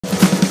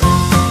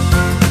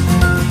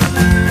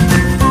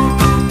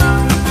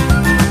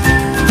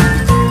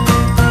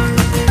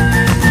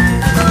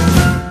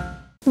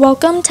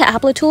Welcome to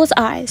Applitools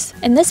Eyes.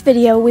 In this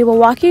video, we will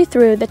walk you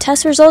through the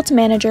Test Results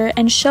Manager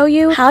and show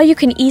you how you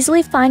can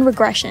easily find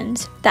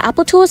regressions. The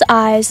Applitools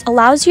Eyes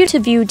allows you to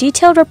view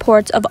detailed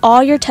reports of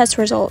all your test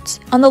results.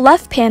 On the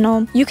left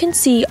panel, you can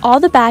see all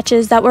the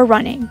batches that we're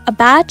running. A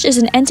batch is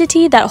an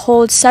entity that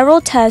holds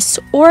several tests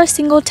or a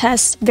single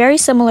test, very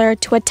similar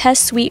to a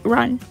test suite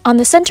run. On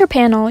the center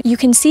panel, you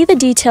can see the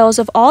details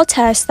of all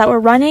tests that were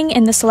running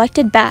in the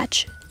selected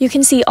batch. You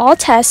can see all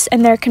tests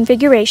and their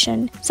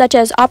configuration, such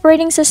as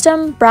operating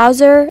system,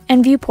 browser,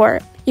 and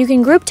viewport. You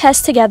can group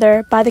tests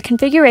together by the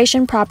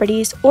configuration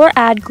properties or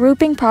add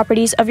grouping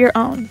properties of your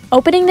own.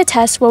 Opening the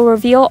test will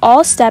reveal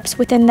all steps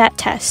within that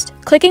test.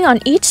 Clicking on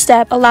each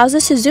step allows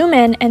us to zoom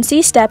in and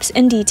see steps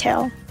in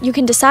detail. You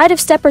can decide if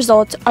step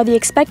results are the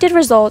expected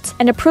results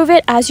and approve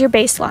it as your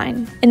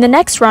baseline. In the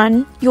next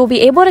run, you will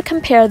be able to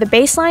compare the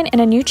baseline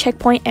and a new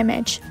checkpoint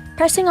image.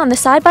 Pressing on the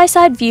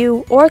side-by-side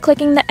view or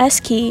clicking the S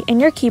key in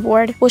your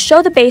keyboard will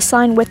show the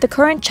baseline with the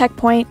current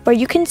checkpoint, where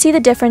you can see the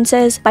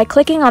differences by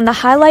clicking on the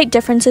Highlight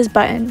Differences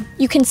button.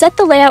 You can set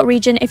the layout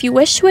region if you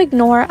wish to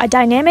ignore a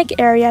dynamic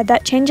area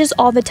that changes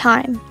all the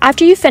time.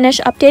 After you finish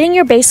updating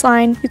your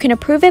baseline, you can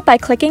approve it by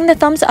clicking the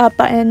thumbs up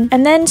button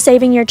and then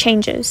saving your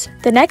changes.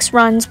 The next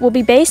runs will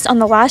be based on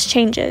the last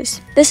changes.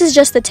 This is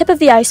just the tip of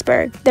the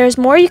iceberg. There's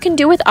more you can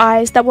do with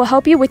eyes that will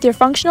help you with your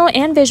functional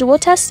and visual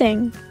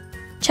testing.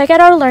 Check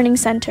out our Learning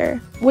Center,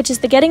 which is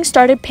the Getting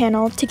Started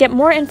panel, to get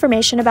more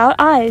information about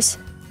eyes.